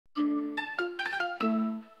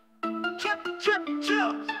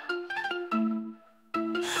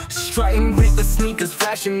Strutting with the sneakers,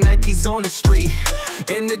 flashing Nikes on the street.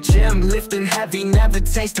 In the gym, lifting heavy, never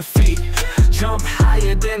taste defeat. Jump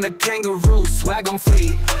higher than a kangaroo, swag on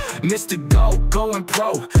fleek. Mr. Go, going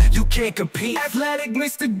pro, you can't compete. Athletic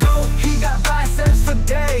Mr. Go, he got biceps for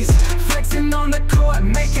days. Flexing on the court,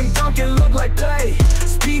 making dunkin look like play.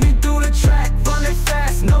 Speeding through the track, running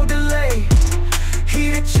fast, no delay.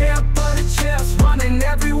 He the champ of the champs, running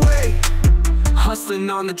every way. Hustling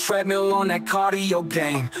on the treadmill on that cardio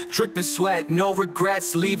game. Dripping sweat, no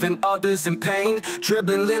regrets, leaving others in pain.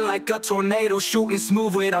 Dribbling in like a tornado, shooting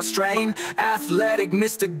smooth without strain. Athletic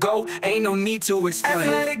Mr. Go, ain't no need to explain.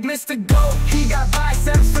 Athletic Mr. Go, he got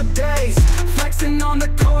biceps for days. Flexing on the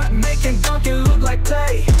court, making dunkin look like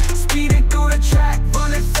play. Speeding through the track,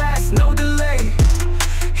 running fast, no delay.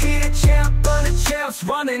 He the champ of the champs,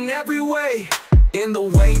 running every way. In the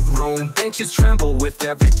weight room, benches tremble with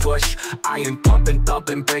every push. Iron pumping,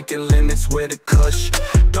 thumping, breaking limits with a cush.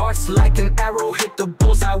 Darts like an arrow, hit the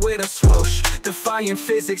bullseye with a swoosh. Defying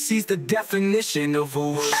physics, he's the definition of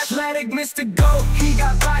whoosh. Athletic Mr. Go, he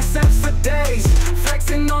got biceps for days.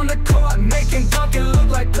 Flexing on the court, making dunkin look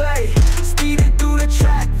like play. Speeding through the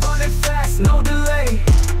track, running fast, no delay.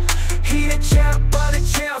 He the champ of the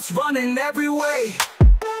champs, running every way.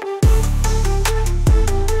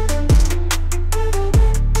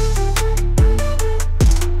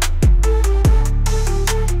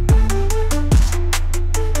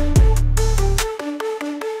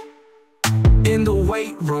 In the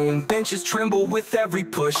weight room, benches tremble with every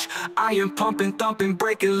push. Iron pumping, thumping,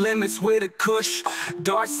 breaking limits with a cush.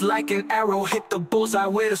 Darts like an arrow, hit the bullseye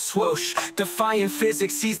with a swoosh. Defying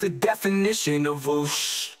physics, he's the definition of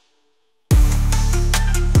whoosh.